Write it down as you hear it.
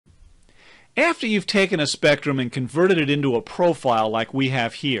After you've taken a spectrum and converted it into a profile like we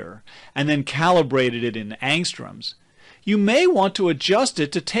have here, and then calibrated it in angstroms, you may want to adjust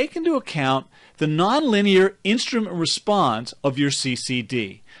it to take into account the nonlinear instrument response of your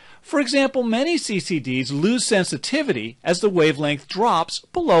CCD. For example, many CCDs lose sensitivity as the wavelength drops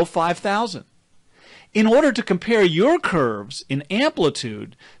below 5,000. In order to compare your curves in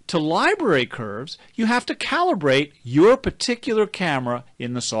amplitude to library curves, you have to calibrate your particular camera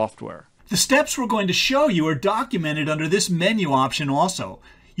in the software. The steps we're going to show you are documented under this menu option also.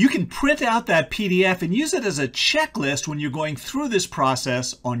 You can print out that PDF and use it as a checklist when you're going through this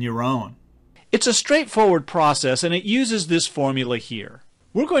process on your own. It's a straightforward process and it uses this formula here.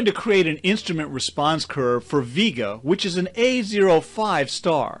 We're going to create an instrument response curve for Vega, which is an A05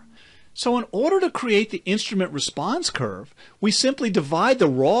 star. So in order to create the instrument response curve, we simply divide the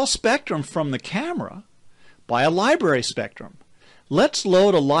raw spectrum from the camera by a library spectrum. Let's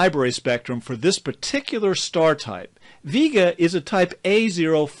load a library spectrum for this particular star type. Vega is a type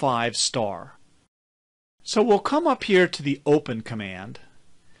A05 star. So we'll come up here to the Open command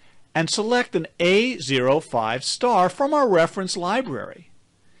and select an A05 star from our reference library.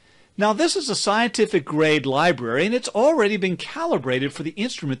 Now this is a scientific grade library and it's already been calibrated for the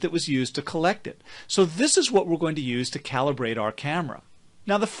instrument that was used to collect it. So this is what we're going to use to calibrate our camera.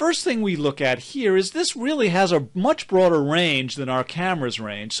 Now the first thing we look at here is this really has a much broader range than our camera's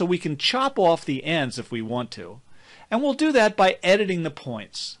range, so we can chop off the ends if we want to. And we'll do that by editing the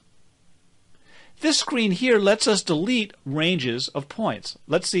points. This screen here lets us delete ranges of points.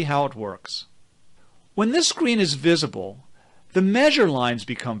 Let's see how it works. When this screen is visible, the measure lines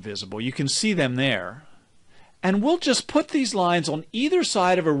become visible. You can see them there. And we'll just put these lines on either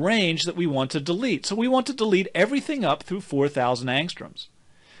side of a range that we want to delete. So we want to delete everything up through 4,000 angstroms.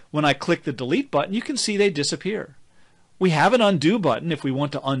 When I click the delete button, you can see they disappear. We have an undo button if we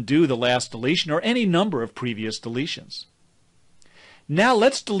want to undo the last deletion or any number of previous deletions. Now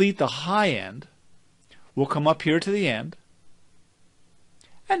let's delete the high end. We'll come up here to the end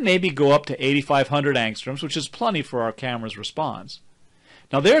and maybe go up to 8,500 angstroms, which is plenty for our camera's response.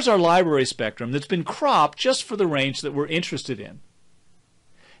 Now there's our library spectrum that's been cropped just for the range that we're interested in.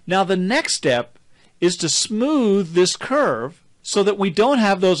 Now the next step is to smooth this curve so that we don't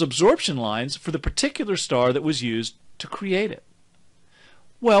have those absorption lines for the particular star that was used to create it.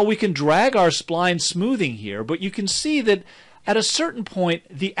 Well, we can drag our spline smoothing here, but you can see that at a certain point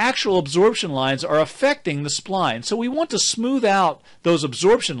the actual absorption lines are affecting the spline. So we want to smooth out those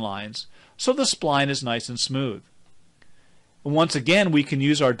absorption lines so the spline is nice and smooth. And once again, we can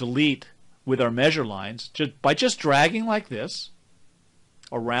use our delete with our measure lines by just dragging like this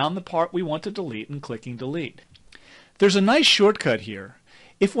around the part we want to delete and clicking delete. There's a nice shortcut here.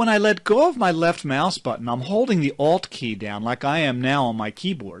 If when I let go of my left mouse button, I'm holding the Alt key down like I am now on my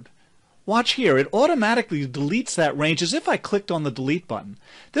keyboard, watch here, it automatically deletes that range as if I clicked on the delete button.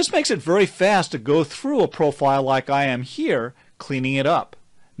 This makes it very fast to go through a profile like I am here, cleaning it up.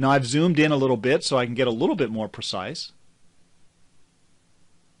 Now I've zoomed in a little bit so I can get a little bit more precise.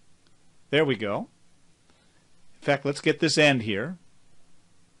 There we go. In fact, let's get this end here.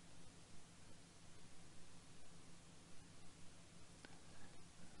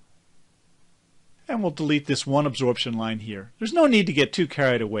 And we'll delete this one absorption line here. There's no need to get too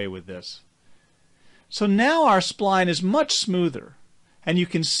carried away with this. So now our spline is much smoother, and you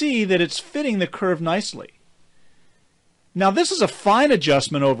can see that it's fitting the curve nicely. Now this is a fine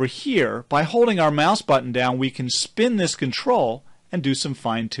adjustment over here. By holding our mouse button down, we can spin this control and do some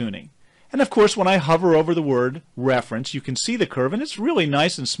fine tuning. And of course, when I hover over the word reference, you can see the curve, and it's really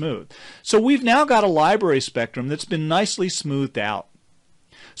nice and smooth. So we've now got a library spectrum that's been nicely smoothed out.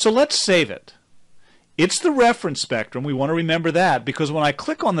 So let's save it. It's the reference spectrum. We want to remember that because when I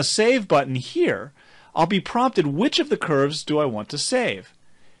click on the Save button here, I'll be prompted which of the curves do I want to save.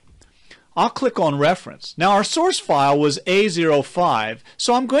 I'll click on Reference. Now our source file was A05,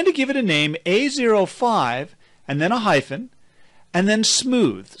 so I'm going to give it a name A05 and then a hyphen and then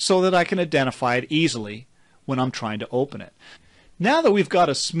Smooth so that I can identify it easily when I'm trying to open it. Now that we've got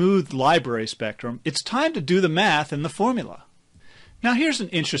a smooth library spectrum, it's time to do the math in the formula. Now here's an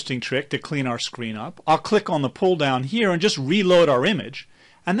interesting trick to clean our screen up. I'll click on the pull down here and just reload our image,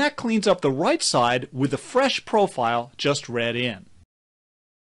 and that cleans up the right side with the fresh profile just read in.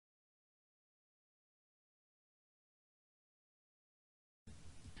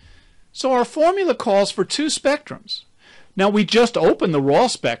 So our formula calls for two spectrums. Now we just opened the raw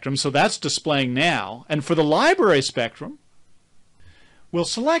spectrum, so that's displaying now, and for the library spectrum, we'll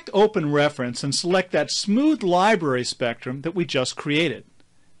select Open Reference and select that smooth library spectrum that we just created.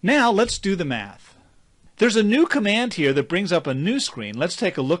 Now let's do the math. There's a new command here that brings up a new screen. Let's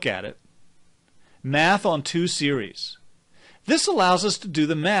take a look at it. math on two series. This allows us to do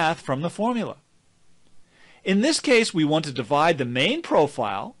the math from the formula. In this case, we want to divide the main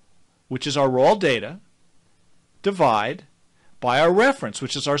profile, which is our raw data, divide by our reference,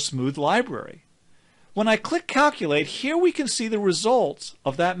 which is our smooth library. When I click Calculate, here we can see the results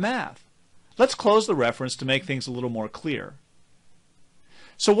of that math. Let's close the reference to make things a little more clear.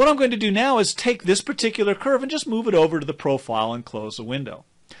 So what I'm going to do now is take this particular curve and just move it over to the profile and close the window.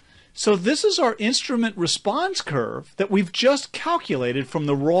 So this is our instrument response curve that we've just calculated from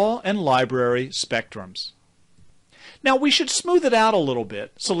the raw and library spectrums. Now we should smooth it out a little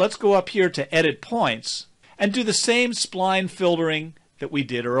bit, so let's go up here to Edit Points and do the same spline filtering that we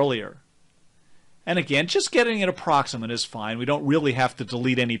did earlier. And again, just getting it approximate is fine. We don't really have to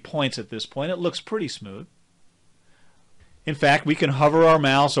delete any points at this point. It looks pretty smooth. In fact, we can hover our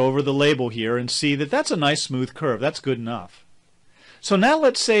mouse over the label here and see that that's a nice smooth curve. That's good enough. So now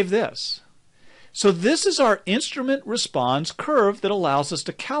let's save this. So this is our instrument response curve that allows us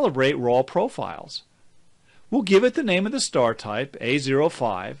to calibrate raw profiles. We'll give it the name of the star type,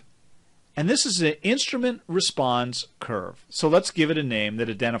 A05, and this is an instrument response curve. So let's give it a name that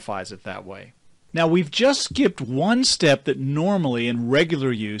identifies it that way. Now we've just skipped one step that normally in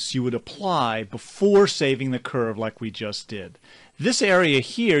regular use you would apply before saving the curve like we just did. This area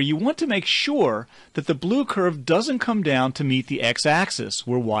here, you want to make sure that the blue curve doesn't come down to meet the x-axis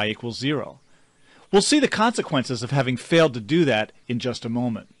where y equals 0. We'll see the consequences of having failed to do that in just a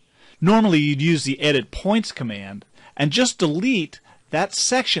moment. Normally you'd use the Edit Points command and just delete that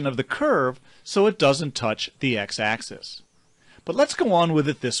section of the curve so it doesn't touch the x-axis. But let's go on with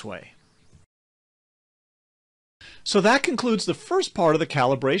it this way. So that concludes the first part of the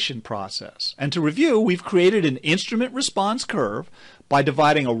calibration process. And to review, we've created an instrument response curve by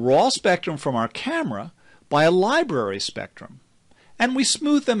dividing a raw spectrum from our camera by a library spectrum. And we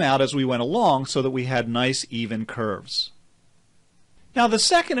smoothed them out as we went along so that we had nice even curves. Now the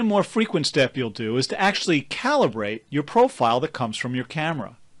second and more frequent step you'll do is to actually calibrate your profile that comes from your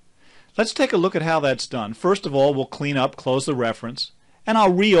camera. Let's take a look at how that's done. First of all, we'll clean up, close the reference, and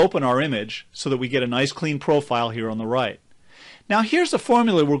I'll reopen our image so that we get a nice clean profile here on the right. Now here's the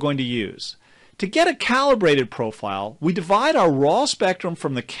formula we're going to use. To get a calibrated profile, we divide our raw spectrum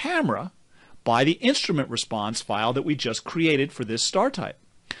from the camera by the instrument response file that we just created for this star type.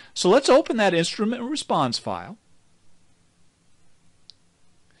 So let's open that instrument response file.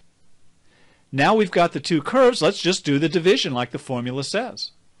 Now we've got the two curves. Let's just do the division like the formula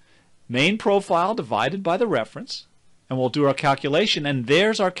says. Main profile divided by the reference. And we'll do our calculation, and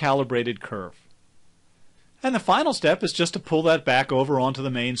there's our calibrated curve. And the final step is just to pull that back over onto the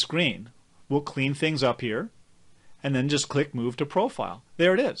main screen. We'll clean things up here, and then just click Move to Profile.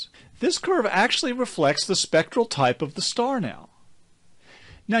 There it is. This curve actually reflects the spectral type of the star now.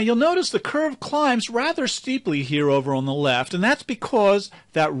 Now you'll notice the curve climbs rather steeply here over on the left, and that's because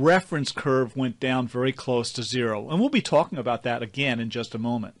that reference curve went down very close to 0. And we'll be talking about that again in just a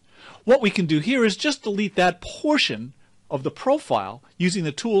moment. What we can do here is just delete that portion of the profile using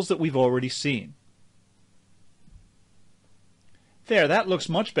the tools that we've already seen. There, that looks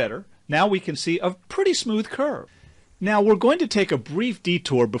much better. Now we can see a pretty smooth curve. Now we're going to take a brief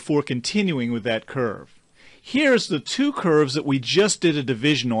detour before continuing with that curve. Here's the two curves that we just did a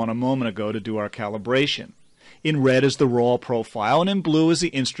division on a moment ago to do our calibration. In red is the raw profile, and in blue is the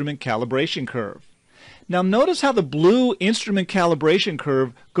instrument calibration curve. Now notice how the blue instrument calibration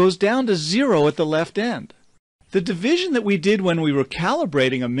curve goes down to 0 at the left end. The division that we did when we were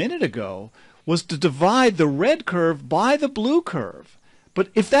calibrating a minute ago was to divide the red curve by the blue curve. But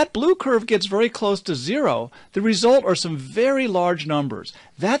if that blue curve gets very close to 0, the result are some very large numbers.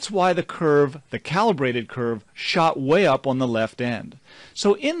 That's why the curve, the calibrated curve, shot way up on the left end.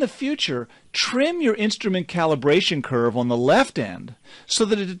 So in the future, trim your instrument calibration curve on the left end so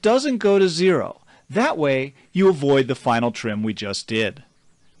that it doesn't go to 0. That way, you avoid the final trim we just did.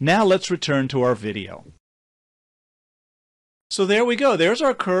 Now let's return to our video. So there we go. There's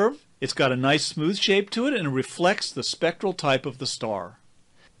our curve. It's got a nice smooth shape to it and it reflects the spectral type of the star.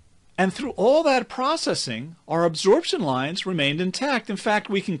 And through all that processing, our absorption lines remained intact. In fact,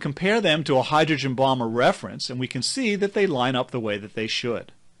 we can compare them to a hydrogen bomber reference and we can see that they line up the way that they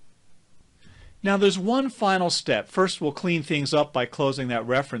should. Now there's one final step. First, we'll clean things up by closing that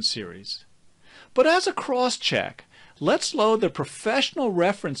reference series. But as a cross-check, let's load the professional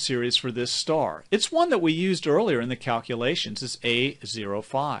reference series for this star. It's one that we used earlier in the calculations. It's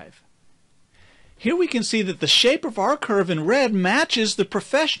A05. Here we can see that the shape of our curve in red matches the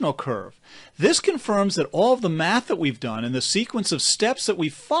professional curve. This confirms that all of the math that we've done and the sequence of steps that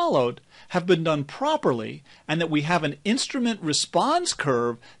we've followed have been done properly, and that we have an instrument response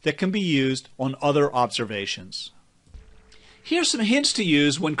curve that can be used on other observations. Here's some hints to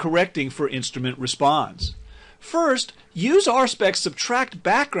use when correcting for instrument response. First, use RSpec subtract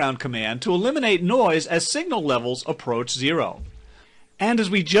background command to eliminate noise as signal levels approach 0. And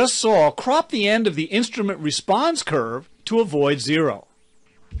as we just saw, crop the end of the instrument response curve to avoid 0.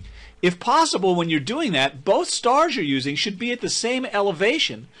 If possible, when you're doing that, both stars you're using should be at the same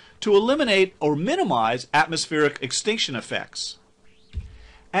elevation to eliminate or minimize atmospheric extinction effects.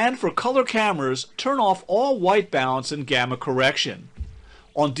 And for color cameras, turn off all white balance and gamma correction.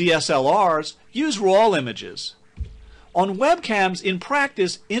 On DSLRs, use RAW images. On webcams, in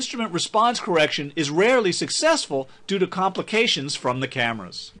practice, instrument response correction is rarely successful due to complications from the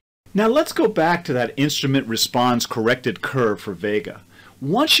cameras. Now let's go back to that instrument response corrected curve for Vega.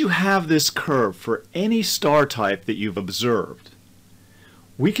 Once you have this curve for any star type that you've observed,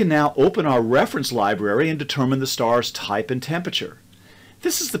 we can now open our reference library and determine the star's type and temperature.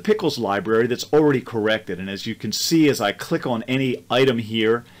 This is the Pickles library that's already corrected, and as you can see as I click on any item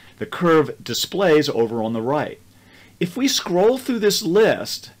here, the curve displays over on the right. If we scroll through this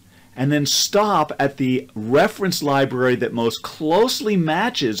list and then stop at the reference library that most closely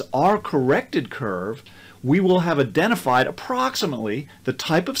matches our corrected curve, we will have identified approximately the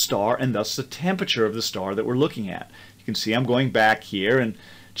type of star and thus the temperature of the star that we're looking at. You can see I'm going back here, and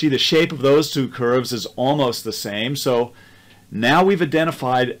gee, the shape of those two curves is almost the same. So now we've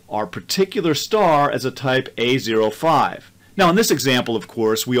identified our particular star as a type A05. Now in this example, of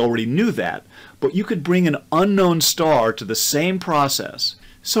course, we already knew that, but you could bring an unknown star to the same process.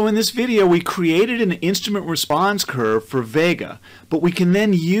 So in this video, we created an instrument response curve for Vega, but we can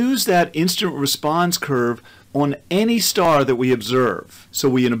then use that instrument response curve on any star that we observe. So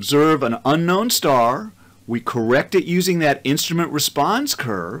we observe an unknown star, we correct it using that instrument response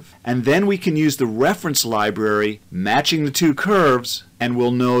curve, and then we can use the reference library matching the two curves, and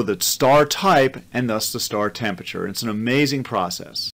we'll know the star type and thus the star temperature. It's an amazing process.